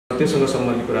त्योसँग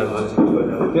सम्बन्धित कुरा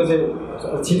त्यो चाहिँ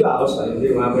छिटो आओस् भने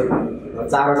उहाँको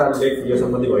 4वटा लेख यो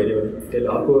सम्बन्धी भइदियो भने त्यसले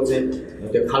अर्को चाहिँ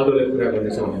त्यो खाल्डोले कुरा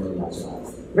गर्नेछ भन्ने मलाई लाग्छ।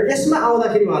 र यसमा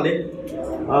आउँदाखेरि उहाँले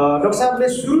डाक्टर साहबले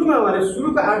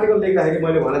सुरुको आर्टिकल लेख्दाखेरि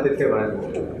मैले उहाँलाई त्यतिखेर भनेको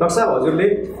डाक्टर साहब हजुरले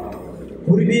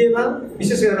पूर्वीयमा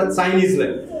विशेष गरेर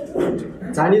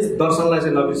चाइनिज दर्शनलाई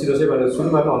चाहिँ नबिर्सिनुहोस् है भनेर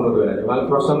सुरुमा अनुरोध गरेर उहाँले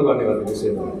प्रश्न गर्ने गर्दै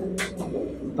विषयमा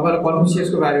तपाईँलाई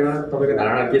कन्फ्युसियसको बारेमा तपाईँको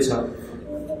धारणा के छ,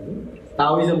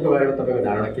 ताओइजमको बारेमा तपाईँको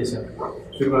धारणा के छ,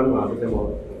 सुरुमा उहाँले चाहिँ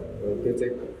त्यो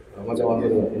चाहिँ म चाहिँ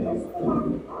अनुरोध गर्थेँ।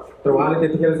 तर उहाँले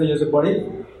त्यतिखेर चाहिँ यो चाहिँ बढी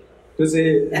त्यो चाहिँ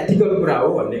एथिकल कुरा हो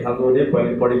भन्ने खालको नै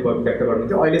पहिले बढी व्यक्त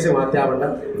गर्नुहुन्थ्यो। अहिले चाहिँ उहाँ त्यहाँभन्दा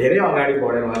धेरै अगाडि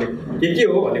बढेर उहाँले के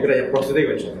हो भन्ने कुरा यहाँ प्रस्तुतै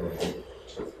गरिसक्नु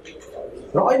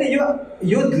र अहिले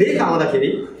यो लेख आउँदाखेरि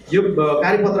यो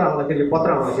कार्यपत्र आउँदाखेरि यो पत्र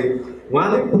आउँदाखेरि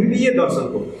उहाँले पूर्वीय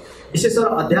दर्शनको विशेष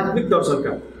गरेर आध्यात्मिक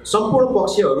दर्शनका सम्पूर्ण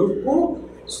पक्षहरूको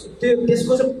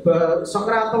त्यसको चाहिँ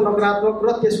सकारात्मक नकारात्मक र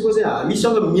त्यसको चाहिँ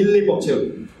हामीसँग मिल्ने पक्षहरू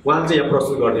उहाँले चाहिँ यहाँ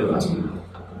प्रस्तुत गरिदिनु भएको छ।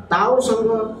 ताओसँग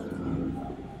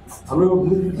हाम्रो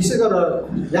विशेष गरेर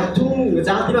याक्थुङ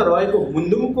जातिमा रहेको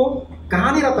मुन्दुमको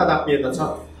कहाँनिर तादात्म्यता छ,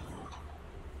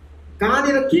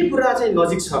 कहाँनिर के कुरा चाहिँ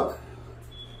नजिक छ,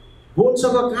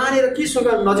 बोनसँग कहाँनिर केसँग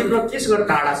नजिक र केसँग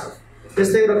टाढा छ,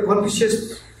 त्यस्तै गरेर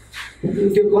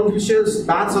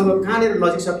कन्फ्युसियसवादसँग कहाँनिर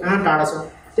नजिक छ कहाँ टाढा छ,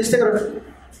 त्यस्तै गरेर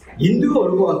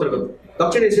हिन्दूहरूको अन्तर्गत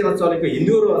दक्षिण एसियामा चलेको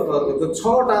हिन्दूहरू अन्तर्गतको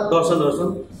 6वटा दर्शनहरू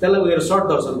छन्, त्यसलाई उनीहरू षट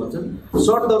दर्शन भन्छन्।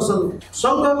 षट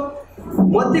दर्शनसँग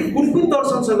मध्ये कुन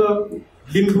दर्शनसँग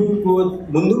लिम्बूको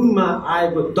मुन्दुममा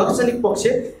आएको दार्शनिक पक्ष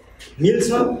मिल्छ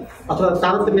अथवा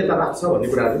तारतम्यता राख्छ भन्ने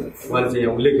कुराहरू उहाँले चाहिँ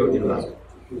यहाँ उल्लेख गरिदिनु भएको छ।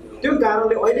 त्यो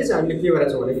कारणले अहिले चाहिँ हामीले के गरेका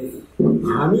छौँ भने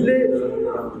हामीले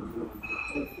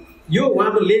यो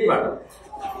उहाँको लेखबाट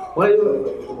मलाई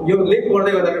यो लेख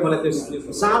पढ्दै गर्दाखेरि मलाई त्यो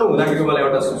सानो हुँदाखेरि मलाई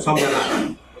एउटा सम्झना आयो।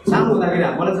 सानो हुँदाखेरि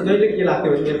मलाई चाहिँ जहिले के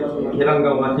लाग्थ्यो भने खेलाङ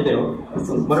गाउँमा किन हो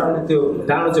मलाई अलिक त्यो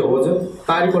डाँडो चाहिँ हो जो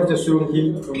पारिपट्टि चाहिँ सुरुङखिल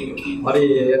अनि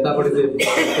यतापट्टि चाहिँ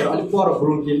अलिक पर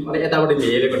गुरुङखिल अनि यतापट्टि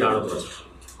हेलेको डाँडो पर्छ।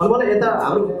 अनि मलाई यता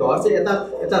हाम्रो घर चाहिँ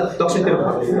यता दक्षिणतिर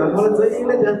पर्छ। अनि मलाई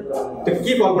जहिले त्यहाँ त्यो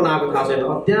के कल्पना आएको थाहा छैन।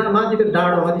 त्यहाँ माथि त्यो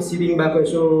डाँडो माथि सिरिङ भएको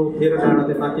यसो फेर डाँडो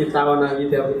त्यो माथि तावा नागी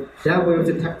त्यहाँ गयो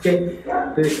चाहिँ ठ्याक्कै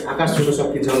त्यो आकाश छुन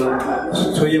सकिन्छ होला,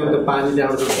 छोइयो भने त पानी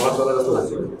ल्याउनु घर होला जस्तो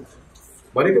लाग्छ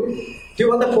भनेको।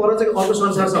 त्योभन्दा पर चाहिँ अर्को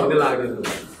संसार छ भन्ने लाग्दैन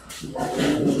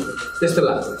त्यस्तो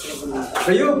लाग्छ। र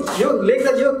यो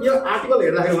लेख्दा यो आर्टिकल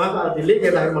हेर्दाखेरि उहाँको लेख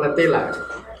हेर्दाखेरि मलाई त्यही लाग्छ।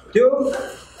 त्यो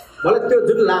मलाई त्यो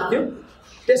जुन लाग्थ्यो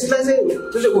त्यसलाई चाहिँ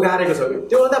त्यो चाहिँ उगारेको छ कि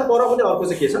त्योभन्दा पर पनि अर्को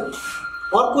चाहिँ के छ,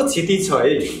 अर्को क्षितिज छ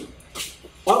है,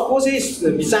 अर्को चाहिँ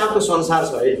विचारको संसार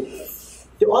छ है।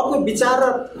 त्यो अर्को विचार र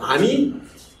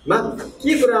हामीमा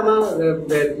के कुरामा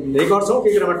गर्छौँ के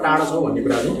कुरामा टाढा छौँ भन्ने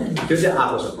कुरा चाहिँ त्यो चाहिँ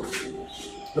आएको छ।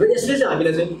 र यसले चाहिँ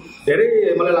हामीले चाहिँ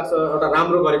धेरै मलाई लाग्छ एउटा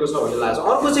राम्रो गरेको छ भन्ने लाग्छ।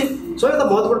 अर्को चाहिँ सबैभन्दा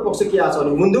महत्त्वपूर्ण पक्ष के आएको छ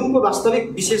भने मुन्दुमको वास्तविक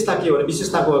विशेषता के हो भने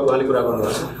विशेषताको उहाँले कुरा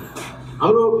गर्नुभएको छ।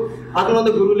 हाम्रो आत्मानन्द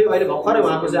गुरुले अहिले भर्खरै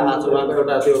उहाँको चाहिँ आएको छ, उहाँको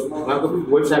एउटा त्यो उहाँको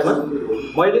वेबसाइटमा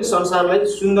मैले संसारलाई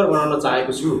सुन्दर बनाउन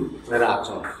चाहेको छु भनेर आएको छ।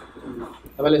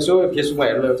 तपाईँले यसो फेसबुकमा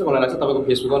हेर्नुहुन्छ मलाई लाग्छ तपाईँको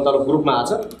फेसबुकमा तल ग्रुपमा आएको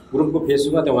छ, ग्रुपको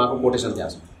फेसबुकमा त्यो उहाँको कोटेसन त्यहाँ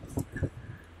छ।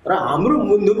 र हाम्रो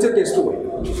मुन्दुम चाहिँ त्यस्तो होइन,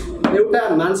 एउटा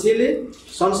मान्छेले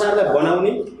संसारलाई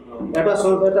बनाउने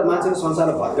एउटा मान्छेले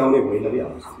संसारलाई भत्काउने होइन कि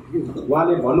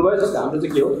उहाँले भन्नुभयो जस्तो हाम्रो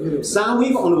चाहिँ के हो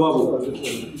सामूहिक अनुभव हो।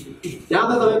 त्यहाँ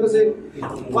त तपाईँको चाहिँ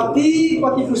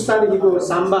कति पुस्तादेखिको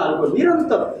साम्बाहरूको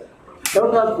निरन्तर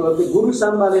एउटा गुरु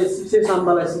साम्बाले शिष्य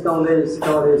साम्बालाई सिकाउँदै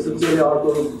शिष्यले अर्को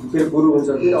फेरि गुरु हुन्छ,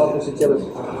 फेरि अर्को शिष्यलाई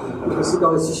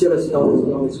शिष्यलाई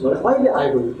सिकाउँदै अहिले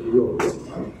आएको यो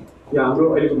हाम्रो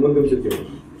अहिलेको मुन्दुम चाहिँ त्यो।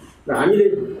 र हामीले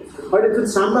अहिले जुन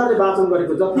साम्बाले वाचन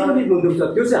गरेको जति पनि मुन्दुम छ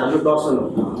त्यो चाहिँ हाम्रो दर्शन हो।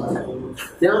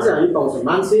 त्यहाँ चाहिँ हामी पाउँछौँ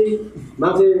मान्छेमा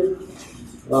चाहिँ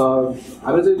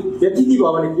हाम्रो चाहिँ व्यक्ति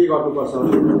भयो भने के गर्नुपर्छ,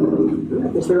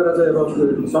 त्यस्तै गरेर चाहिँ अब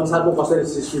संसारको कसरी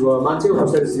सृष्टि भयो, मान्छेको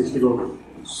कसरी सृष्टि भयो,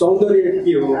 सौन्दर्य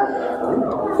के हो,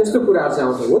 त्यस्तो कुराहरू चाहिँ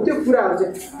आउँछ। हो त्यो कुराहरू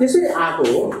चाहिँ त्यसै आएको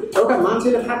हो, एउटा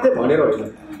मान्छेले खाँदै भनेर होइन।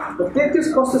 त्यस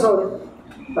कस्तो छ भने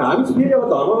हामी चाहिँ फेरि अब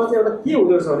धर्ममा चाहिँ एउटा के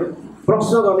हुँदो रहेछ भने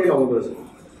प्रश्न गर्ने नहुँदो रहेछ।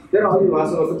 त्यही अहिले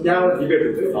उहाँसँग त्यहाँबाट डिबेट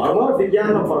हुन्छ, धर्म र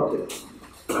विज्ञानमा फरक थियो।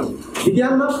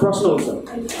 विज्ञानमा प्रश्न हुन्छ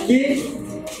के,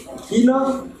 किन,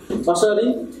 कसरी,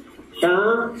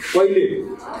 कहाँ, कहिले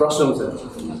प्रश्न हुन्छ।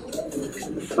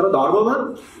 तर धर्ममा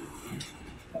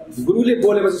गुरुले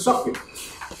बोलेपछि सक्यो,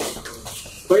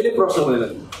 कहिले प्रश्न हुँदैन।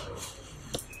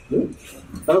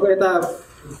 तपाईँको यता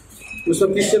उसको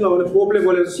क्रिस्चियनमा भने पोपले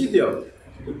बोलेपछि सिद्धियो,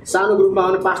 सानो ग्रुपमा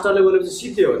भने पास्टरले बोलेपछि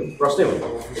सिद्धियो, प्रश्नै हो।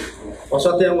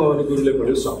 असत्यमा भने गुरुले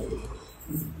बोलेको सक्यो।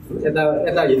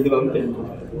 यता हिन्दूमा पनि त्यही,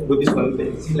 बुद्धिस्टमा पनि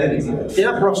त्यही,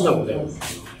 त्यहाँ प्रश्न हुँदैन।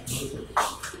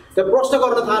 त्यो प्रश्न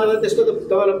गर्न थाल्यो भने त्यसको त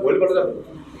तपाईँलाई भोलिपल्ट त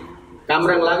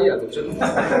कामराङ लागिहाल्छ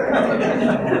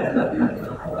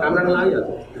कामराङ लागिहाल्छ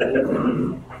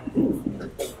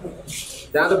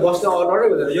त्यहाँ त बस्न अडरै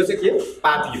हुँदैन यो चाहिँ के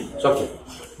पापी हो सक्यो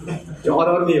यो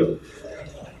अधर्मी हो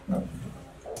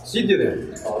सिद्धि हुँदैन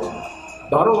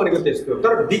धर्म भनेको त्यस्तो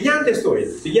तर विज्ञान त्यस्तो होइन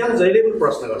विज्ञान जहिले पनि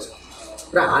प्रश्न गर्छ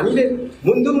र हामीले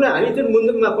मुन्दुमले हामी चाहिँ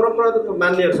मुन्दुममा परम्परागत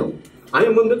मान्नेहरू छौँ हामी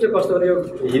मुन्दुम चाहिँ कस्तो भने यो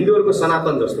हिन्दूहरूको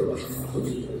सनातन जस्तो हो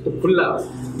त्यो खुल्ला हो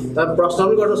तर प्रश्न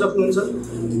पनि गर्न सक्नुहुन्छ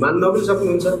मान्न पनि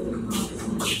सक्नुहुन्छ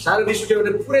साह्रै रिस उठ्यो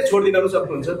भने पुरै छोडिदिन पनि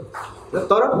सक्नुहुन्छ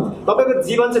तर तपाईँको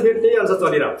जीवन चाहिँ फेरि त्यही अनुसार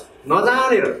चलिरहन्छ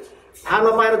नजानेर थाहा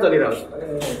नपाएर चलिरहन्छ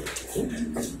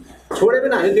छोडे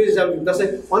पनि हामी त्यो हिसाब जस्तै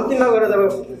अन्तिममा गएर जब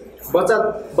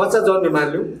बच्चा जन्म्यो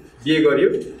मान्यौँ बिहे गरियो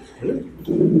होइन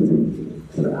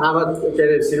आमा के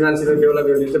अरे श्रीमान बेहुला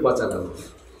बेहुली चाहिँ बच्चा जन्म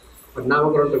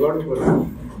नामकरण त गर्नु पर्यो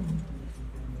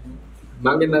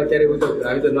मागे के अरे उयो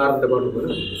हामी त नारायण त गर्नु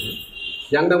पर्यो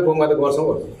याङदाङ फोङमा त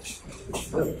गर्छौँ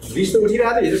रिस त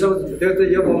उठिरहेको थियो हिजोसम्म त्यो त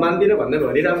यो म मान्दिनँ भन्दै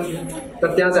भनिरहेको तर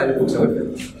त्यहाँ चाहिँ हामी पुग्छौँ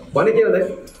भने के भन्दा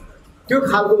त्यो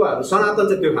खालको भयो सनातन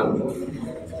चाहिँ त्यो खालको हो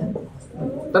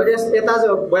तर यता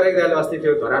चाहिँ वैराग्य दाइले अस्ति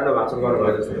त्यो धरानमा भाषण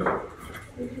गर्नुभयो जस्तो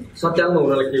सत्याङ्ग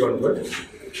हुनलाई के गर्नु पर्यो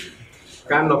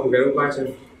कान नपुगेर उपाय छैन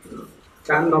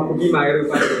कान नपुगी मागेर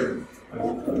उपाय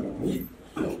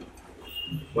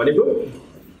भनेको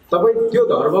तपाईँ त्यो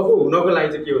धर्मको हुनको लागि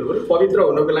चाहिँ के हुनु पर्यो पवित्र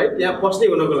हुनको लागि त्यहाँ पस्ने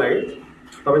हुनको लागि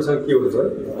तपाईँसँग के हुनु पर्यो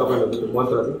तपाईँको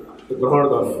मन्त्र चाहिँ ग्रहण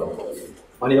गर्नु पर्यो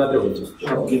अनि मात्रै हुन्छ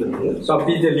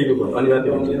शब्दी चाहिँ लिनु पर्यो अनि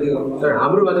मात्रै हुन्छ तर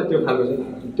हाम्रोमा चाहिँ त्यो खालको छ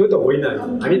त्यो त होइन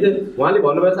हामी त उहाँले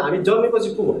भन्नुभएको छ हामी जन्मेपछि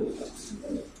को हो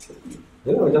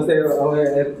होइन जस्तै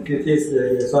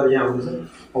सर यहाँ हुनुहुन्छ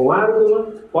उहाँहरूको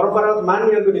परम्परागत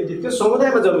मान्नेहरूको निम्ति त्यो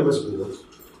समुदायमा जन्मेपछि को हो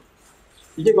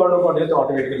के गर्नुपर्ने त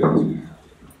अटोमेटिकली हुन्छ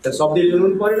त्यहाँ शब्द लिनु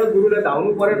पनि परेन गुरुलाई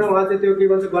धाउनु परेन उहाँ चाहिँ त्यो के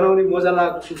भन्छ बनाउने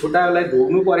मोजालाई खुट्टालाई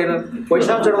ढोग्नु परेन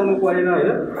पैसा चढाउनु परेन होइन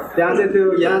त्यहाँ चाहिँ त्यो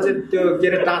यहाँ चाहिँ त्यो के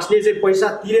अरे टाँस्ने चाहिँ पैसा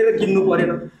तिरेर किन्नु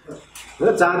परेन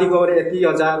होइन चाँदीको अरे यति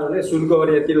हजार भने सुनको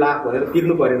अरे यति लाख भनेर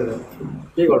तिर्नु परेन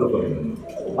के गर्नु परेन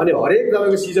अनि हरेक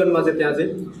तपाईँको सिजनमा चाहिँ त्यहाँ चाहिँ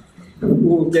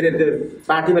ऊ के अरे त्यो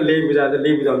पार्टीमा ल्याइ बुझाएर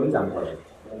ल्याइ बुझाउनु पनि जानु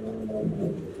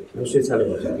पर्यो स्वेच्छाले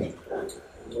गर्छ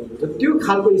त्यो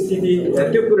खालको स्थिति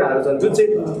त्यो कुराहरू छन् जुन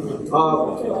चाहिँ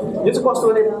यो चाहिँ कस्तो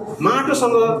भने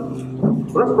माटोसँग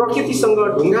र प्रकृतिसँग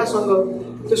ढुङ्गासँग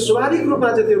त्यो स्वाभाविक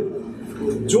रूपमा चाहिँ त्यो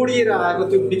जोडिएर आएको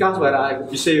त्यो विकास भएर आएको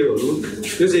विषयहरू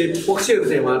त्यो चाहिँ पक्षहरू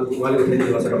चाहिँ उहाँले उठाइदिनु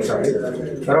भएको छ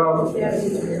र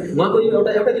उहाँको यो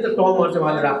एउटा दुईवटा टर्महरू चाहिँ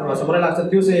उहाँले राख्नु भएको छ मलाई लाग्छ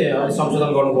त्यो चाहिँ अलिक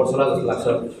संशोधन गर्नुपर्छ होला जस्तो लाग्छ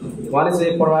उहाँले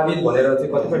चाहिँ प्रभावित भनेर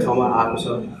चाहिँ कतिपय ठाउँमा आएको छ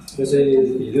त्यो चाहिँ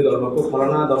हिन्दू धर्मको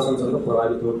फलाना दर्शनसँग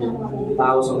प्रभावित हो कि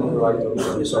ताओसँग प्रभावित हो कि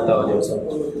भन्ने शब्दावलीहरू छ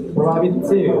प्रभावित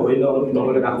चाहिँ होइन अरू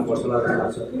ढङ्गले राख्नुपर्छ होला जस्तो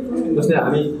लाग्छ जस्तै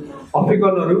हामी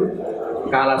अफ्रिकनहरू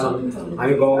काला छौँ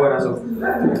हामी गाउँ गोरा छौँ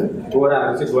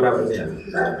गोराहरू चाहिँ गोरा भन्छ यहाँ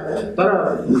तर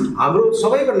हाम्रो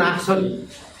सबैको नाक छ नि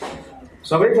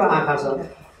सबैको आँखा छ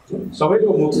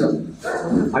सबैको मुख छ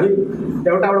हामी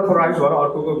एउटा प्रभावित भएर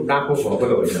अर्कोको नाकको भएको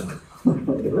त होइन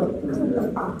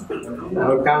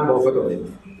हाम्रो काम भएको त होइन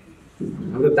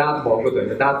हाम्रो दाँत भएको त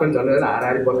होइन दाँत पनि झन्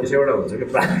हाराहारी 32वटा हुन्छ कि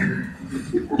प्रायः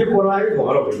त्यो प्रभावित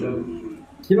भएर होइन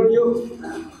किनभने यो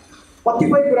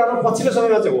कतिपय कुरामा पछिल्लो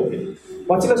समयमा चाहिँ हो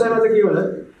पछिल्लो समयमा चाहिँ के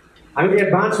भन्छ हामी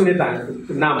एडभान्स हुने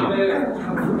नाममा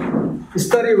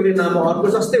स्तरीय हुने नाममा अर्को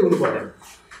जस्तै हुनु पर्दैन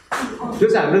त्यो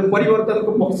चाहिँ हामीले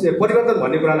परिवर्तनको पक्ष परिवर्तन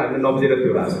भन्ने कुरालाई हामीले नबुझेर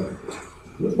त्यो भएको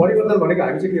छ परिवर्तन भनेको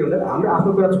हामी चाहिँ के हुन्छ हाम्रो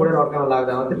आफ्नो कुरा छोडेर अर्कामा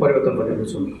लाग्दा मात्रै परिवर्तन भन्ने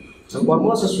बुझ्छौँ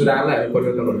कर्मश सुधारलाई हामी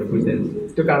परिवर्तन भनेर बुझ्दैन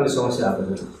त्यो कारणले समस्या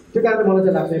आएको छ त्यो कारणले मलाई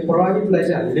चाहिँ लाग्छ प्रभावितलाई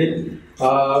चाहिँ हामीले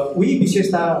उही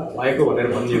विशेषता भएको भनेर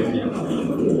भन्ने हो कि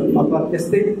अथवा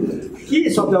त्यस्तै के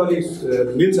शब्दावली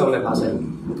मिल्छ मलाई थाहा छैन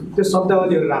त्यो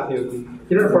शब्दावलीहरू राख्ने हो कि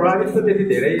किनभने प्रभावित त त्यति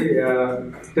धेरै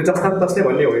त्यो जस्ता तस्तै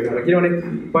भन्ने होइन र किनभने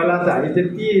पहिला त हामी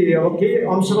त्यति अब केही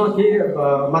अंशमा केही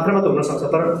मात्रामा त हुनसक्छ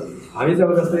तर हामी चाहिँ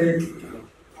अब जस्तै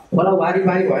पहिला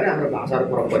वारिपारी भएर हाम्रो भाषाहरू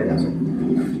फरक परिरहेको छ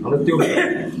हाम्रो त्यो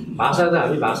भाषा चाहिँ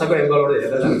हामी भाषाको एङ्गलबाट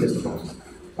हेर्दा चाहिँ त्यस्तो पाउँछ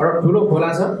एउटा ठुलो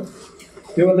खोला छ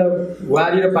त्योभन्दा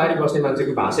वारी र पारी बस्ने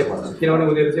मान्छेको भाषै पर्छ किनभने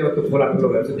उनीहरू चाहिँ त्यो खोला ठुलो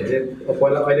भएर चाहिँ धेरै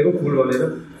पहिला अहिलेको फुल बनेर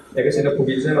एकैछिन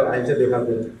पुगिन्छ र आइन्छ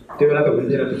देखाउँदैन त्यो बेला त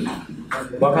हुन्थेन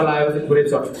बर्खा लागेपछि पुरै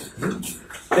चढ्छ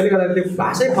त्यसले गर्दा त्यो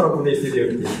भाषै फरक हुने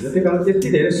स्थितिहरू थियो त्यही कारण त्यति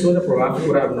धेरै सोझ प्रभावको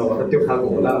कुराहरू नभएर त्यो खालको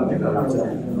होला भन्ने लाग्छ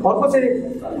अर्को चाहिँ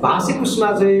भाषिक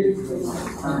उसमा चाहिँ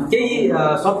केही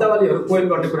शब्दावलीहरू प्रयोग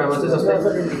गर्ने कुरामा चाहिँ जस्तै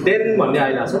देन भन्ने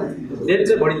आइरहेको छ देन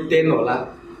चाहिँ बढी तेन होला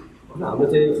हाम्रो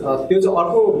चाहिँ त्यो चाहिँ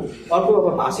अर्को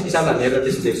अब भाषिक हिसाबले हेरेर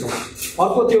त्यस्तो देख्छौँ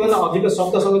अर्को त्योभन्दा अघिल्लो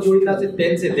शब्दसँग जोडिँदा चाहिँ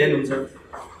तेन चाहिँ देन हुन्छ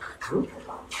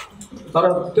तर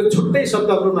त्यो छुट्टै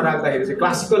शब्दको रूपमा राख्दाखेरि चाहिँ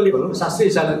क्लासिकल्ली भनौँ शास्त्रीय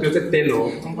हिसाबले त्यो चाहिँ तेल हो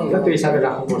र त्यो हिसाबले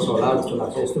राख्नुपर्छ होला जस्तो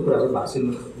लाग्छ। यस्तो कुराहरू भाषिक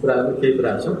कुराहरू केही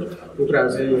कुराहरू छ, त्यो कुराहरू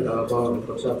चाहिँ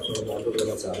भन्नु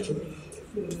गर्न चाहन्छु।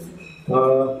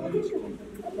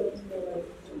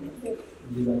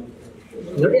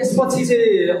 यसपछि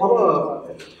चाहिँ अब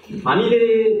हामीले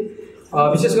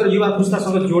विशेष गरी युवा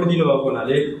पुस्तासँग जोड दिनुभएको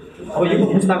हुनाले अब युवा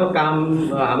पुस्ताको काम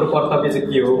हाम्रो कर्तव्य चाहिँ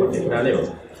के हो भन्ने कुरा नै हो।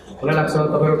 मलाई लाग्छ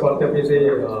तपाईँको कर्तव्य चाहिँ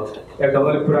एक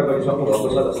ढङ्गले पुरा गरिसक्नु भएको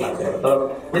छ जस्तो लाग्छ। तर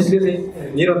यसले चाहिँ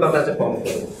निरन्तरता चाहिँ पाउनु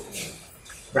पर्यो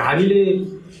र हामीले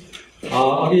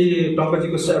अघि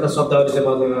टङ्कजीको एउटा शब्दहरू चाहिँ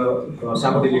म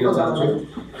सामग्री लिन चाहन्छु।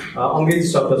 अङ्ग्रेजी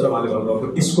शब्द छ उहाँले भन्नुभएको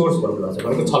डिस्कोर्स भन्नुभएको छ,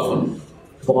 भनेको छलफल,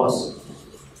 बहस।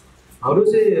 हाम्रो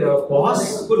चाहिँ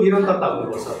बहसको निरन्तरता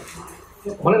हुनुपर्छ।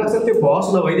 मलाई लाग्छ त्यो बहस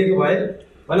नभइदिएको भए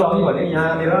मैले अघि भने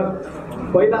यहाँनिर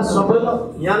पहिला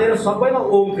सबैमा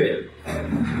ओम थियो,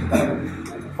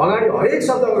 अगाडि हरेक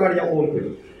शब्दको अगाडि यहाँ ओम थियो,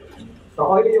 र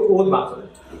अहिले यो ओद भएको छ।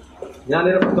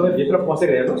 यहाँनिर तपाईँ भित्र पसेर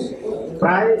हेर्नुहोस्,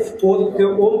 प्राय ओद त्यो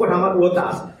ओमको ठाउँमा ओद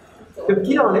आएको छ। त्यो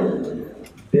किनभने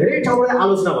धेरै ठाउँबाट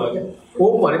आलोचना भयो क्या।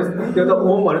 ओम भनेको त्यो त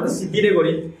ओम भनेको त सिद्धिने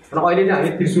गरी, अनि अहिले चाहिँ हामी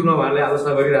त्रिशूलमा उहाँहरूले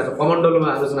आलोचना गरिरहेछौँ, कमण्डलुमा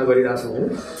आलोचना गरिरहेछौँ,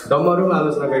 डम्बरुमा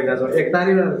आलोचना गरिरहेछौँ,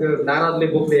 एकतारीमा त्यो नारदले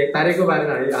बोक्ने एकतारीको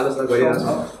बारेमा हामी आलोचना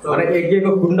गरिरहेछौँ, अनि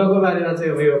यज्ञको कुण्डको बारेमा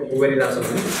चाहिँ यो गरिरहेछौँ।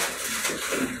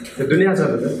 त्यो दुनियाँ छ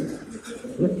नि।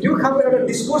 त्यो खालको एउटा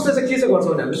डिस्कोर्सले चाहिँ के चाहिँ गर्छ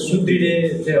भने हामीले सुध्रिने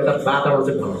चाहिँ एउटा वातावरण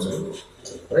चाहिँ बनाउँछ।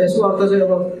 र यसको अर्थ चाहिँ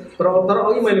अब तर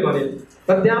अघि मैले भनेँ,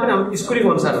 तर त्यहाँ पनि हाम्रो स्कुलिङ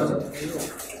अनुसार हुन्छ।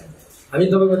 हामी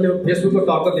तपाईँको त्यो फेसबुकको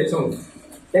तर्क देख्छौँ,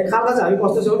 एक खालका चाहिँ हामी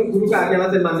कस्तो नि गुरुको आज्ञा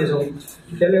मात्रै मान्नेछौँ।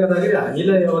 त्यसले गर्दाखेरि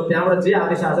हामीलाई अब त्यहाँबाट जे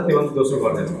आदेश आएको छ त्योभन्दा दोस्रो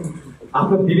गर्दैनौँ,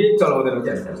 आफ्नो विवेक चलाउँदैनौँ।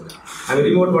 त्यहाँ हामी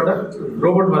रिमोटबाट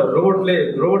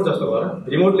रोबोट जस्तो भएर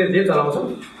रिमोटले जे चलाउँछ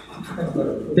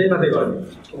त्यही मात्रै गर्ने,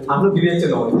 आफ्नो विवेक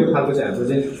चाहिँ नहुने। त्यो खालको चाहिँ हाम्रो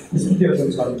चाहिँ स्थितिहरू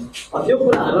चाहिँ छ। त्यो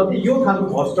कुराहरू यो खालको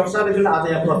भ्रष्टाचारले जुन आज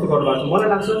यहाँ प्रस्तुत गर्नुभएको छ, मलाई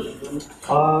लाग्छ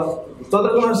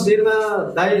चन्द्रकुमार शर्मा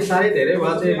दाई साह्रै धेरै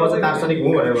उहाँ चाहिँ म चाहिँ दार्शनिक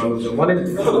हुँ भनेर भन्नुहुन्छ।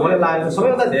 मलाई लागेको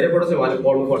सबैभन्दा धेरैबाट चाहिँ उहाँले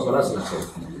पढ्नुपर्छ होला जस्तो लाग्छ।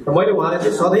 र मैले उहाँलाई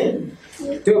चाहिँ सधैँ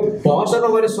त्यो बहसमा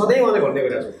मैले सधैँ उहाँले भन्ने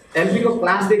गरिरहेको छु। एमपीको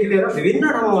क्लासदेखि लिएर विभिन्न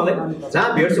ठाउँमा उहाँले जहाँ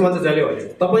भेट्छु भन्छ जहिले भने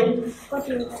तपाईँ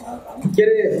के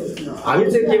अरे हामी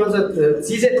चाहिँ के भन्छ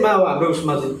चिजेटमा हो हाम्रो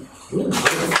उसमा चाहिँ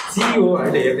ची हो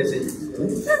हामीले हेर्ने चाहिँ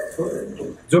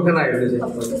जोखाना हेर्ने चाहिँ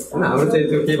होइन। हाम्रो चाहिँ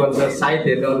त्यो के भन्छ साहित्य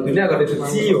हेर्ने अरू दुनियाँ गर्ने त्यो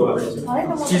ची हो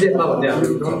हाम्रो चिजेटमा भन्ने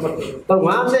हाम्रो। तर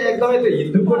उहाँ चाहिँ एकदमै त्यो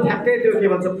हिन्दूको ठ्याक्कै त्यो के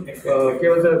भन्छ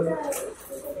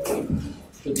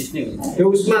त्यो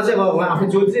उसमा चाहिँ अब उहाँ आफू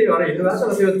ज्योतिष गरेर हिँड्नु भएको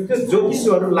छ र त्यो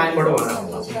ज्योतिषहरू लाइनबाट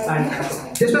उहाँ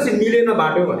त्यसपछि मिलेन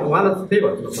बाटो भने उहाँलाई त्यही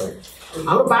भन्नु पऱ्यो,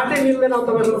 हाम्रो बाटै मिल्दैन,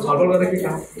 तपाईँसँग छलफल गरेर के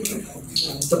काम।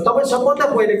 तपाईँ सबभन्दा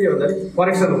पहिले के भन्छ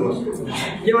करेक्सन हुनुहोस्,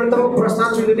 किनभने तपाईँको प्रस्थान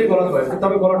बिन्दु नै गलत भयो भने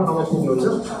तपाईँ गलत ठाउँमा पुग्नुहुन्छ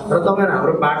र तपाईँहरू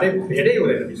हाम्रो बाटै भेटै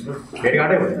हुँदैन, बिचमा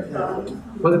भेटघाटै हुँदैन।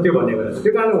 म चाहिँ त्यो भन्ने गरेर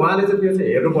त्यो कारण उहाँले चाहिँ त्यो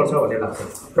चाहिँ हेर्नुपर्छ भन्ने लाग्छ।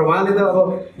 र उहाँले त अब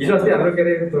हिजो अस्ति हाम्रो के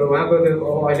अरे उहाँको त्यो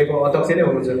अहिलेको अध्यक्ष नै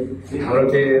हुनुहुन्छ हाम्रो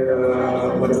के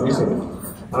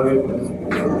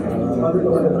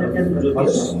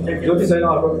ज्योतिष होइन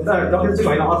अर्को डक्युमेन्ट्री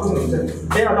होइन अर्को हुनुहुन्छ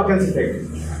त्यही डक्युमेन्ट्री थियो।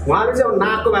 उहाँले चाहिँ अब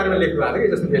नागको बारेमा लेख्नु भएको थियो कि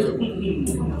जस्तो फेसबुक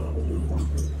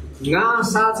गा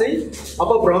सा चाहिँ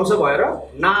अपभ्रंश भएर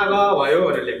नाग भयो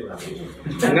भनेर लेख्नु भएको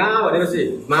थियो। गा भनेपछि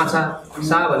माछा,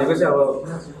 सा भनेपछि अब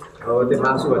त्यो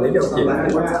मासु भने कि अब के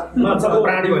माछाको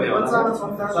प्राणी भने हो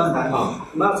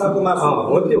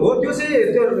त्यो चाहिँ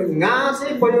त्यो गा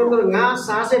चाहिँ परिवर्तन गा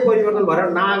सा चाहिँ परिवर्तन भएर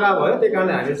नागा भयो, त्यही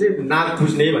कारणले हामी चाहिँ नाग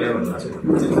पुज्ने भनेर भन्नुभएको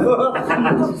छ।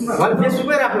 उहाँले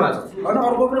फेसबुकमै राख्नु भएको छ। अनि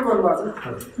अर्को पनि भन्नुभएको छ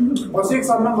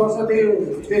 80 वर्ष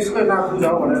त्यसकै नाग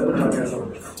पुजाऊ भनेर भनिरहेको छ।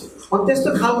 अनि त्यस्तो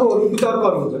खालको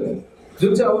वितर्कहरू हुन्छ कि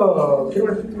जुन चाहिँ अब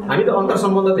हामी त अन्तर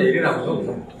सम्बन्ध त हेरिरहेको छौँ,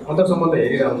 अन्तर सम्बन्ध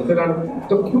हेरिरहेको छौँ। त्यो कारण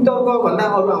त्यो कुतर्कभन्दा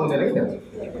अरू आउँदैन कि त्यहाँ।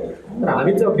 र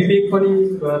हामी चाहिँ विवेक पनि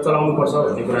चलाउनुपर्छ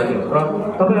भन्ने कुरा चाहिँ हो। र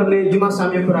तपाईँहरूले युमा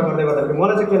साम्य कुरा गर्दै गर्दाखेरि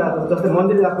मलाई चाहिँ के लाग्छ जस्तै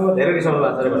मन्दिर आफ्नो धेरै रिसाउनु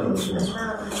भएको छ भन्ने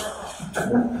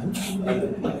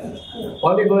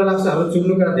अहिले मलाई लाग्छ हाम्रो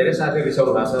चुम्नुका धेरै साथीहरू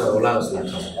रिसाउनु भएको छ होला जस्तो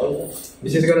लाग्छ।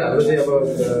 विशेष गरेर हाम्रो चाहिँ अब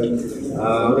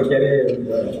हाम्रो के अरे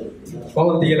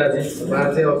कमल दिगेलाजी उहाँ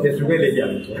चाहिँ अब फेसबुकमै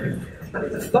लेखिहाल्नुहुन्छ।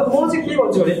 तर म चाहिँ के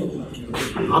भन्छु भने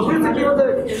हाम्रो चाहिँ के भन्छ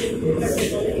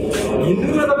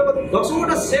हिन्दूमा तपाईँको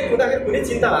 10वटा सेट हुँदाखेरि कुनै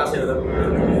चिन्ता भएको छैन।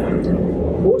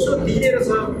 पोस्टको दिएर छ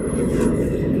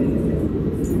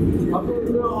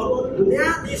अरू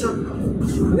दुनियाँ दिएछ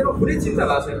उनीहरूमा कुनै चिन्ता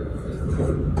भएको छैन।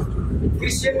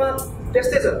 क्रिस्चियनमा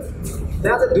त्यस्तै छ,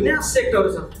 त्यहाँ चाहिँ दुनियाँ सेक्टहरू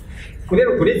छ,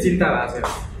 उनीहरू कुनै चिन्ता भएको छैन।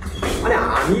 अनि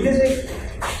हामीले चाहिँ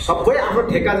सबै आफ्नो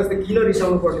ठेक्का जस्तै किन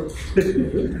रिसाउनु पर्ने,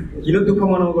 किन दुःख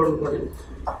मनाउनु गर्नु पर्ने,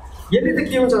 यसले त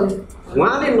के हुन्छ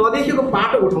उहाँले नदेखेको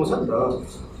पाटो उठाउँछ नि त।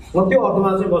 म त्यो अर्थमा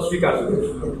चाहिँ म स्वीकार्छु,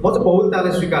 म चाहिँ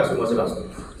बहुलतालाई स्वीकार्छु। म चाहिँ लाग्छ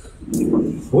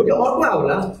भोलि अर्को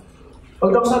आउला।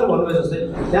 डक्टर साहबले भन्नुभयो जस्तै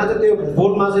त्यहाँ चाहिँ त्यो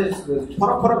बोर्डमा चाहिँ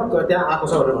फरक फरक त्यहाँ आएको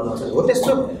छ भनेर भन्नुहुन्छ हो,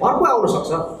 त्यस्तो अर्को आउन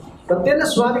सक्छ र त्यसलाई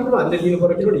स्वाभाविक रूपमा हामीले दिनु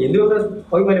पऱ्यो। किनभने हिन्दूमा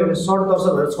अघि मैले भने षड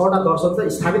दर्शन भनेर 6वटा दर्शन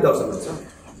चाहिँ स्थापित दर्शन हुन्छ।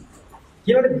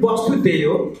 किनभने वस्तु त्यही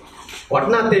हो,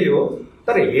 घटना त्यही हो,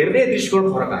 तर हेर्ने दृष्टिकोण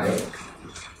फरक आयो।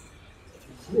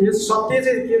 यो सत्य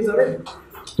चाहिँ के हुन्छ भने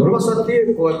ध्रुव सत्य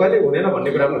कहिले हुँदैन भन्ने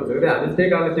कुरा पनि हुन्छ कि हामी त्यही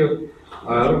कारणले त्यो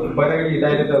बैरागी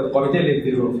दाइले त कवितै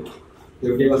लेखिदिनु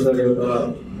त्यो के भन्छ एउटा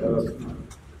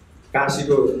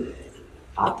काशीको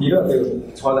हात्ती र त्यो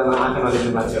 6जना आँखामा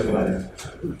देख्ने मान्छेहरूको बारेमा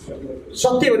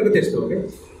सत्य भनेको त्यस्तो हो कि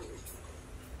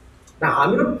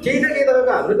हाम्रो केही न केही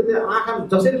तपाईँको हाम्रो त त्यो आँखा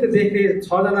जसरी त्यो देख्ने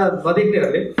 6जना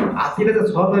नदेख्नेहरूले हात्तीले चाहिँ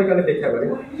 6 तरिकाले देख्या गरे।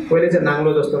 कोहीले चाहिँ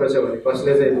नाङ्लो जस्तो रहेछ भने,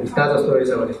 कसैले चाहिँ भित्ता जस्तो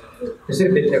रहेछ भने त्यसरी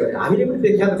देख्या गरे। हामीले पनि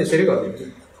देख्या त त्यसरी गर्ने।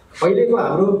 अहिलेको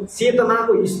हाम्रो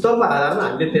चेतनाको स्तरको आधारमा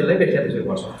हामीले त्यसलाई व्याख्या त्यसरी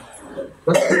गर्छौँ।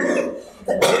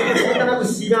 चेतनाको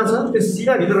सीमा छ, त्यो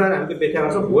सीमाभित्र रहेर हामीले व्याख्या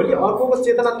गर्छौँ। भोलि अर्कोको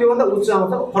चेतना त्योभन्दा उच्च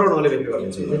आउँछ, फरक ढङ्गले व्याख्या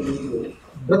गरिन्छ।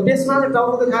 र त्यसमा चाहिँ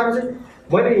टाउको देखाएर चाहिँ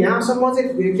मैले यहाँसम्म चाहिँ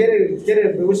के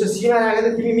अरे उसो सीमा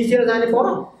राखेर तिमी मिचेर जाने पर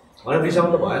भनेर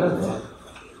रिसाउनु त भएन नि त।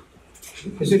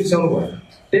 त्यसरी रिसाउनु भएन।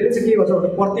 त्यसले चाहिँ के गर्छ भने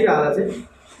प्रतिभालाई चाहिँ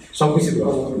सङ्कुचित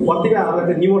गर्छ, प्रतिभालाई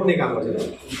चाहिँ निमोट्ने काम गर्छ।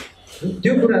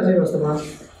 त्यो कुरा चाहिँ वास्तवमा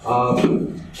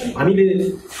हामीले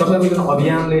तपाईँको जुन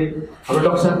अभियानले, हाम्रो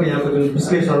डक्टर साहबको यहाँको जुन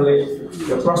विश्लेषणले,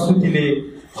 प्रस्तुतिले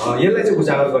यसलाई चाहिँ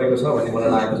उजागर गरेको छ भन्ने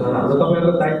मलाई लागेको छ। हाम्रो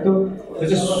तपाईँहरूको दायित्व त्यो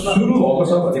चाहिँ सुरु भएको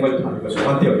छ भन्ने मैले ठानेको छु,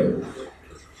 अन्त्य होइन।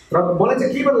 र मलाई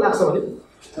चाहिँ के पनि लाग्छ भने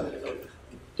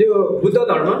त्यो बुद्ध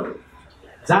धर्म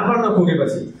जापानमा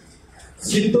पुगेपछि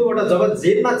सिन्टोबाट जब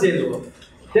जेनमा चेन्ज हो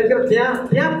त्यतिखेर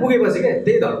त्यहाँ पुगेपछि क्या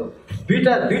त्यही धर्म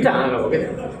दुईवटा हाँगा हो क्या।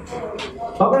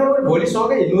 तपाईँहरू पनि भोलि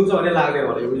सँगै हिँड्नुहुन्छ भन्ने लाग्दैन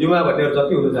भने युवा भन्नेहरू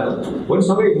जति हुनुहुन्छ भोलि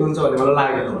सँगै हिँड्नुहुन्छ भन्ने मलाई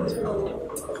लागेन।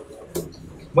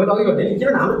 मैले अघि भन्थेँ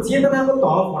किनभने हाम्रो चेतनाको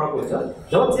तह फरक हुन्छ।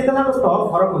 जब चेतनाको तह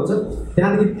फरक हुन्छ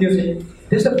त्यहाँदेखि त्यो चाहिँ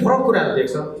त्यस्तो फरक कुराहरू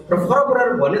देख्छ र फरक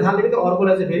कुराहरू भन्ने थाल्ने बित्तिकै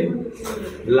अर्कोलाई चाहिँ फेरि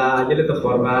ला यसले त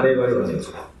बर्बादै गर्यो भने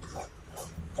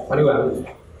अनि उहाँहरू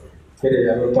के अरे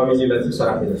अब कविजीलाई चाहिँ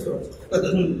सराप्ने जस्तो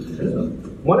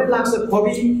मलाई लाग्छ।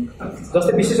 कवि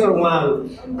जस्तै विशेष गरेर उहाँहरू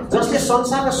जसले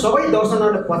संसारका सबै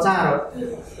दर्शनहरूलाई पचाएर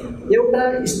एउटा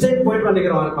स्टेट पोइन्टमा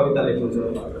लेखेर उहाँले कविता लेख्नुहुन्छ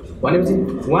भनेपछि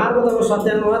उहाँहरूको त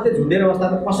सत्यानमा त्यो झुन्डेर अवस्था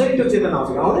त कसरी त्यो चेतना आउँछ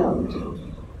कि आउँदैन।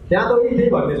 त्यहाँ त त्यही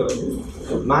भन्ने छ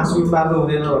मासु पार्नु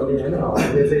हुँदैन भन्ने होइन,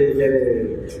 त्यो चाहिँ के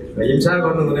अरे हिंसा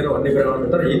गर्नु हुँदैन भन्ने कुरा गर्नु।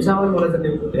 तर हिंसामा मलाई चाहिँ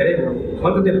त्यो धेरै म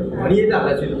त त्यो भनिए त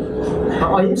हाल्दा छु।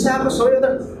 अहिंसाको सबैभन्दा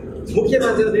मुख्य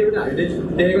मान्छे त फेरि हामीले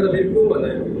देखेको त फेरि को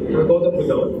भन्दाखेरि गौतम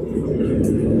बुद्ध हो।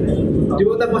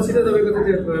 त्योभन्दा पछि त तपाईँको चाहिँ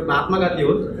त्यो महात्मा गान्धी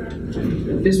हो।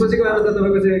 त्यसपछि गएर त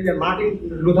तपाईँको चाहिँ मार्टिन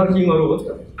लुथर किङहरू हो।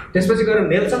 त्यसपछि गएर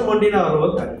नेल्सन मण्डेलाहरू हो।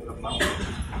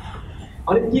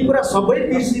 अनि ती कुरा सबै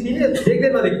बिर्सिदिने देख्दै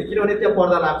नदेख्ने, किनभने त्यहाँ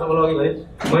पर्दा लाग्छ। मलाई अघि भने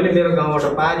मैले मेरो गाउँबाट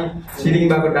पारी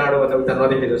सिलिङबाको डाँडोभन्दा उता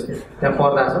नदेखे जस्तै त्यहाँ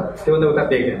पर्दा छ, त्योभन्दा उता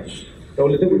देख्दैन। त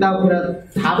उसले त्यो उताको कुरा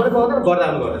थाहा पनि पाउँदैन, गर्दा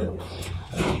पनि गर्दैन।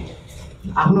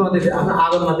 आफ्नो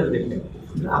आँगन मात्रै देख्ने,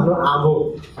 आफ्नो आँगो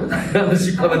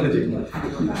सिक्क मात्रै देख्ने।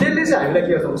 त्यसले चाहिँ हामीलाई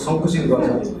के गर्छ सङ्कुचित गर्छ।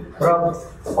 र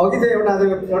अघि चाहिँ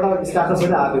एउटा स्टाटस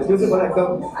पनि आएको थियो, त्यो चाहिँ मलाई एकदम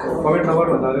कमेन्ट नम्बर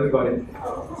भन्दा गरेँ।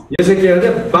 यो चाहिँ के भन्छ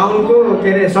बाहुनको के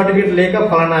अरे सर्टिफिकेट लिएका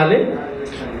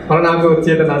फलानाको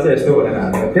चेतना चाहिँ यस्तो भनेर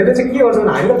आएको। त्यसले चाहिँ के गर्छ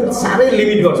भने हामीलाई साह्रै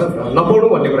लिमिट गर्छ, नपढ्नु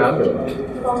भन्ने कुरा हो।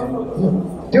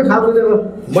 त्यो खालको चाहिँ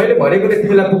मैले भनेकोले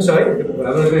तिमीलाई पुग्छ है।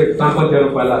 हाम्रो त्यो तापन्थ्यो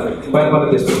पहिला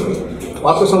त्यस्तो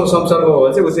अर्कोसँग संसर्ग हो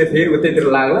भने चाहिँ ऊ चाहिँ फेरि उतैतिर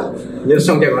लाग्ला, मेरो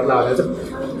सङ्ख्या घट्ला भनेर चाहिँ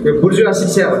त्यो बुर्जुवा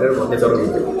शिक्षा भनेर भन्ने चलन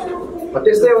हुन्थ्यो।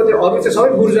 त्यस्तै अब त्यो अरू चाहिँ सबै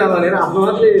बुर्जुवा भनेर आफ्नो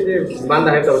मात्रै त्यो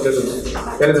बान्दाखेरि त त्यसले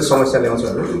चाहिँ समस्या ल्याउँछ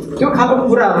होइन। त्यो खालको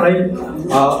कुराहरूलाई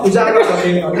उजागर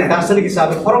गर्ने दार्शनिक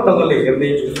हिसाबले फरक ढङ्गले हेर्ने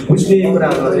बुझ्ने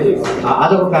कुराहरूमा चाहिँ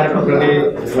आजको कार्यक्रमले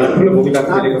ठुलो भूमिका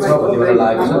खेलेको छ भन्ने मलाई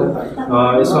लागेको छ।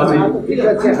 यसमा चाहिँ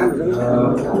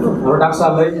हाम्रो डाक्टर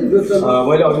साहबलाई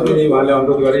मैले अघि पनि उहाँले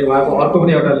अनुरोध गरेँ, उहाँको अर्को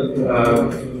पनि एउटा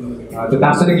त्यो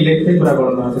दार्शनिक लेखकै कुरा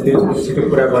गर्नु भएको छ, त्यो छिटो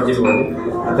कुरा गरिदिनु भने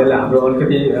त्यसले हाम्रो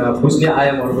अलिकति बुझ्ने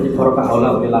आयामहरू पनि फरक आउला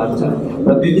भन्ने लागेको छ। र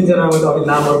 2-3जना मैले अघि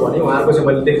नामहरू भने उहाँहरूको चाहिँ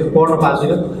मैले देख्छु पढ्न पाएको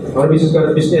छुइनँ। र विशेष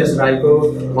गरेर विष्णु एस राईको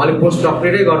उहाँले पोस्ट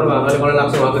डक्टरेटै गर्नुभयो मलाई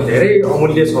लाग्छ उहाँको धेरै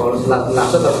अमूल्य छ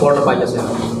लाग्छ, तर पढ्न पाइएको छैन।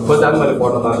 खोज्दा पनि मैले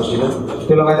पढ्न पाएको छुइनँ।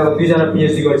 त्यो लगायत अब 2जना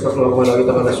पिएचडी गरिसक्नुभएको मैले अघि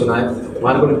तपाईँलाई सुनाएँ,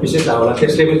 उहाँहरूको पनि विशेष होला,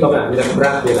 त्यसले पनि तपाईँ हामीलाई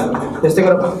खुराक दिएला। त्यस्तै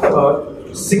गरेर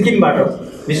सिक्किमबाट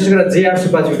विशेष गरेर जेआर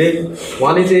सुब्बाज्यूले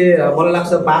उहाँले चाहिँ मलाई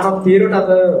लाग्छ 12-13वटा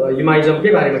त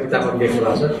युमाइजमकै बारेमा किताबहरू लेख्नु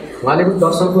भएको छ। उहाँले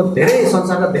दर्शनको धेरै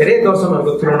संसारका धेरै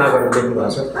दर्शनहरूको तुलना गरेर लेख्नु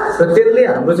भएको छ र त्यसले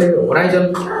हाम्रो चाहिँ होराइजन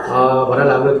भनेर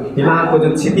हाम्रो दिमागको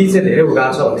जुन क्षिति चाहिँ धेरै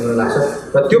उगाएको छ भन्ने मलाई लाग्छ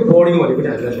र त्यो पढ्यौँ भने पनि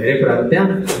हामीलाई धेरै कुराहरू त्यहाँ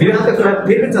विवादका कुराहरू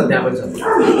फेरि पनि छन्, त्यहाँ पनि छन्,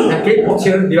 त्यहाँ केही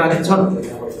पक्षहरू विवादित छन्।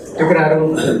 त्यो कुराहरू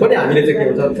पनि हामीले चाहिँ के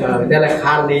हुन्छ त्यसलाई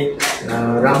खाल्ने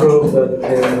राम्रो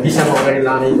दिशामा अगाडि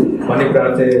लाने भन्ने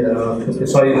कुराहरू चाहिँ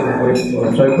सही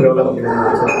कुरा होला भन्ने मलाई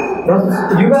लाग्छ। र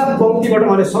युवा पङ्क्तिबाट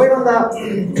मैले सबैभन्दा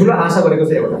ठुलो आशा गरेको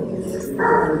चाहिँ एउटा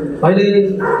अहिले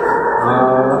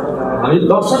हामी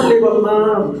दर्शक लेभलमा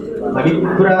हामी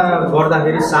कुरा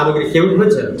गर्दाखेरि सामग्री केही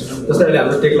पनि छैन। जस्तै अहिले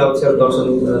हाम्रो टेक्नोलोजी दर्शन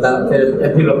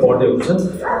एप्रिलमा पढ्दै हुन्छ,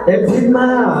 एप्रिलमा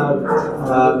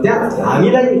त्यहाँ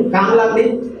हामीलाई काम लाग्ने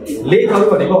लेखहरू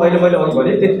भनेको अहिले मैले अघि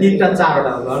भने त्यो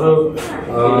 3-4वटा हाम्रो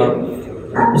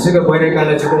विशेष गरी वैरागिक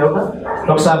एनालिसिसको एउटा,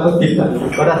 टक्साको 3टा,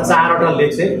 एउटा 4वटा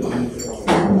लेख चाहिँ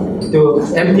त्यो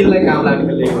एमफिललाई काम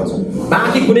लाग्ने लेखहरू छ,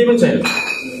 बाँकी कुनै पनि छैन।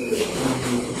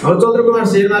 हाम्रो चन्द्रकुमार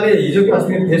शेर्माले हिजो कि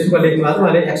अस्ति फेसबुकमा लेख्नु भएको,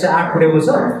 उहाँले 108 पुर्याउनु छ,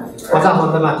 50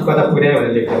 भन्दा माथि कता पुर्यायो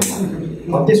भनेर लेख्नु।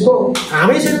 अब त्यसको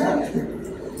कामै छैन।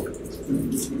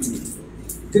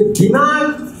 त्यो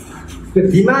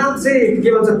दिमाग चाहिँ के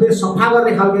भन्छ त्यो सफा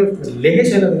गर्ने खालको लेखै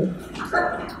छैन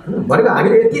भनेको।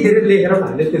 हामीले यति धेरै लेखेर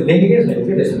हामीले त्यो लेखेकै छैन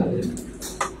कि त्यसो लाग्छ।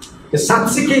 त्यो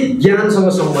साँच्चीकै ज्ञानसँग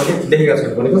सम्बन्धित लेखेका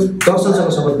छन् भनेको, दर्शनसँग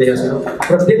सम्बन्धित लेखेका छैन।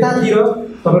 र त्यतातिर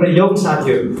तपाईँको यङ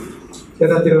साथीहरू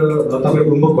त्यतातिर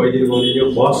तपाईँको उन्मुख भइदिनु भयो भने, यो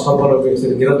बस सफलहरूको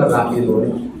यसरी निरन्तर राखिदिनु भने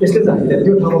यसले चाहिँ हामीले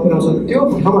त्यो ठाउँमा पुऱ्याउँछ। त्यो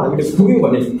ठाउँमा हामीले पुग्यौँ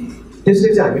भने त्यसले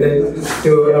चाहिँ हामीलाई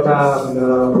त्यो एउटा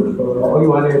अघि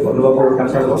उहाँले भन्नुभएको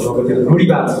कासाले भन्नुभएको त्यो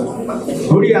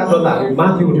रूढिवादबाट हामी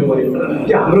माथि उठ्यौँ भने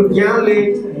त्यो हाम्रो ज्ञानले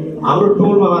हाम्रो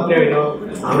टोलमा मात्रै होइन,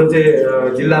 हाम्रो चाहिँ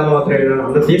जिल्लामा मात्रै होइन,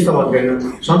 हाम्रो देशमा मात्रै होइन,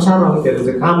 संसारमा पनि त्यसले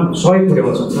चाहिँ काम सहयोग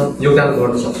पुर्याउन सक्छ, योगदान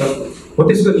गर्न सक्छ। हो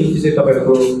त्यसको निम्ति चाहिँ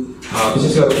तपाईँहरूको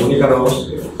विशेष गरेर भूमिका रहोस्।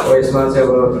 अब यसमा चाहिँ अब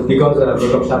दिग्गज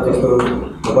डक्टर साहब जस्तो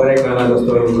वैरागिक मेला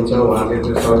जस्तोहरू हुनुहुन्छ, उहाँले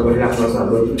चाहिँ सहयोग गरिराख्नु छ।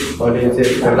 हाम्रो अहिले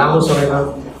चाहिँ लामो समयमा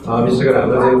विशेष गरेर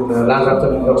हाम्रो चाहिँ लालराप्त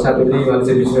डक्टर साहबले उहाँले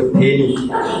चाहिँ विशेष गरी फेरि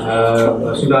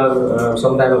सुधार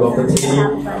समुदायमा भएको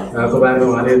फेरिको बारेमा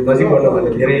उहाँले नजिकबाट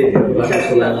उहाँले धेरै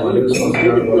बारेमा उहाँले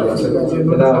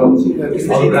यता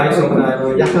अरू राई समुदायमा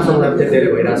याक्ना समुदायमा चाहिँ धेरै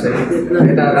भइरहेको छ।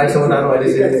 यता राई समुदायमा अहिले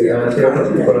चाहिँ त्यो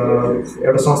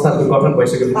एउटा संस्थाको गठन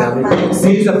भइसकेपछि हामी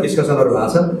सिरिज अफ डिस्कसनहरू भएको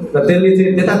छ र त्यसले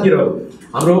चाहिँ त्यतातिर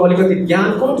हाम्रो अलिकति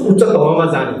ज्ञानको उच्च तहमा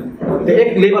जाने त्यो एक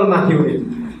लेभल माथि हुने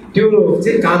त्यो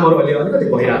चाहिँ कामहरू अहिले अलिकति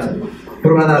भइरहेछ,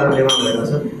 पूर्वाधारहरू निर्माण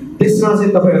भइरहेछ। त्यसमा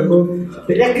चाहिँ तपाईँहरूको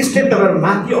त्यो एक स्टेप तपाईँहरू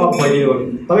माथि अप भइदियो भने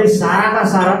तपाईँ साराका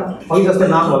सारा अघि जस्तै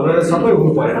नाम भनेर सबै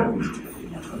हुनु परेन,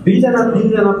 2जना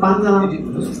 3जना 5जना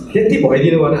त्यति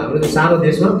भइदिनु भने हाम्रो चाहिँ सानो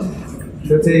देशमा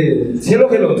त्यो चाहिँ छेलो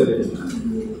खेलो हुन्छ।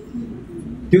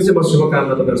 त्यो चाहिँ म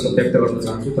शुभकामना तपाईँहरूसँग व्यक्त गर्न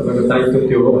चाहन्छु। तपाईँको दायित्व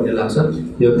त्यो हो भन्ने लाग्छ,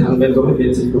 यो थाङबेनको पनि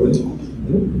मेन्सिनको पनि।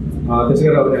 त्यसै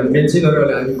गरेर अब मेन्सिनहरू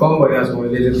अहिले हामी कम भइरहेको छौँ,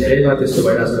 अहिले चाहिँ धेरैमा त्यस्तो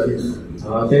भइरहेको छ।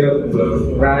 त्यही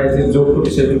प्रायः चाहिँ जोगको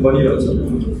विषय पनि बनिरहेछ।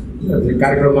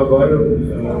 कार्यक्रममा गयो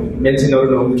मेन्सिनहरू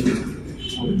नहुने,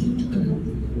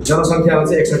 जनसङ्ख्यामा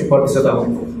चाहिँ 61% आउँ,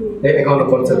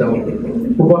 51% आउँ,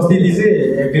 उपस्थिति चाहिँ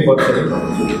 1-2%।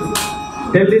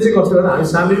 त्यसले चाहिँ कस्तो गर्दा हामी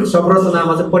सामाजिक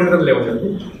संरचनामा चाहिँ परिवर्तन ल्याउँछ।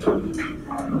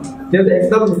 त्यो त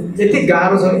एकदम यति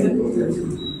गाह्रो छ कि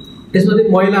त्यसमा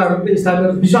चाहिँ महिलाहरू पनि स्थानीय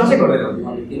विश्वासै गर्दैन।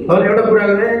 अब एउटा कुरा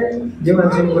गरेँ जो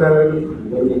मान्छेको कुरा गरेर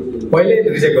पहिल्यै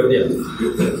रिजेक्ट गरिदिइहाल्छ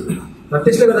र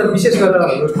त्यसले गर्दा विशेष गरेर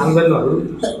हाम्रो थाङबेनहरू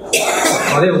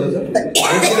सधैँ हुनुहुन्छ,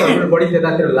 मेन्सिनहरू बढी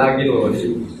त्यतातिर लागिदिनु हो भने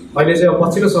अहिले चाहिँ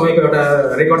पछिल्लो समयको एउटा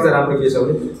रेकर्ड चाहिँ राम्रो के छ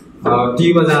भने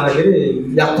टिभीमा जाँदाखेरि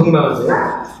याक्थुङमा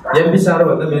चाहिँ एमपी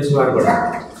साह्रोभन्दा मेन्सिनहरू बढ्छ,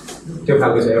 त्यो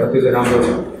खालको छ एउटा, त्यो चाहिँ राम्रो छ।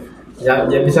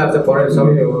 एमपी साह्रो चाहिँ पढेर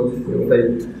सबै उतै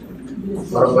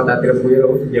अरब कतातिर पुगेर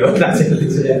त्यो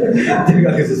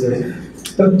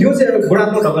तर त्यो चाहिँ अब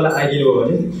गुणात्मक ढङ्गलाई आइदिनु हो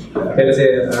भने त्यसले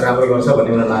चाहिँ राम्रो गर्छ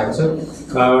भन्ने मलाई लागेको छ।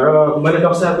 र मैले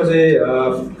डक्टर साहबको चाहिँ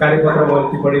कार्यपत्र मैले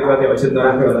टिप्पणी गर्ने हैसियत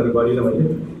नराख्ने भनेर गरिनँ भने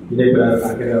यिनै कुराहरू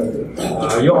राखेर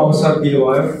यो अवसर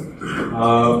दिनुभयो।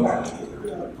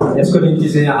 यसको निम्ति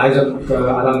चाहिँ आयोजक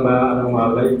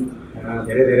आलमबाहरूलाई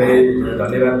धेरै धेरै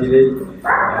धन्यवाद दिँदै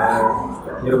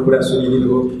मेरो कुरा सुनिदिनु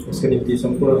हो यसको निम्ति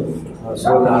सम्पूर्ण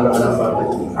श्रोताहरू आलमबाहरूलाई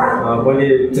मैले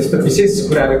त्यस्तो विशेष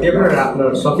कुराहरू केही पनि राख्न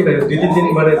सकिँदैन। 2-3 दिन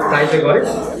मैले ट्राई चाहिँ गरेँ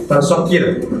तर सकिएन।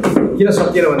 किन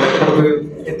सकिएन भन्दाखेरि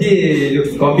यति यो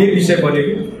गम्भीर विषय बन्यो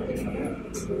कि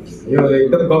यो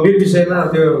एकदम गम्भीर विषयमा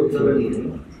त्यो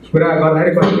कुरा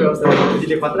गर्दाखेरि कतिपय अवस्थामा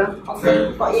बिजुली खतरा,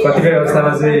 कतिपय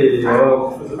अवस्थामा चाहिँ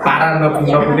पारा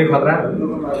नपुग्ने खतरा।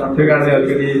 त्यो कारणले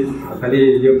अलिकति खालि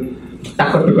यो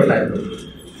टाक्क टुक्क टाइपको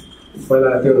पहिला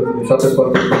त्यो सचेत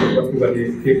वस्तु गर्ने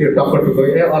के टक्कर टुक्को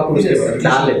अर्को उसले भनेर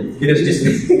डाले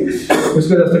गिरेस्टिसले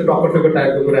उसको जस्तो टक्कर टुक्को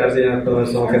टाइपको कुराहरू चाहिँ यहाँ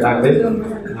तपाईँसँग राख्दै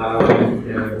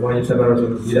म यी तपाईँहरू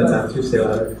बिदा चाहन्छु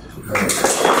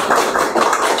सेवा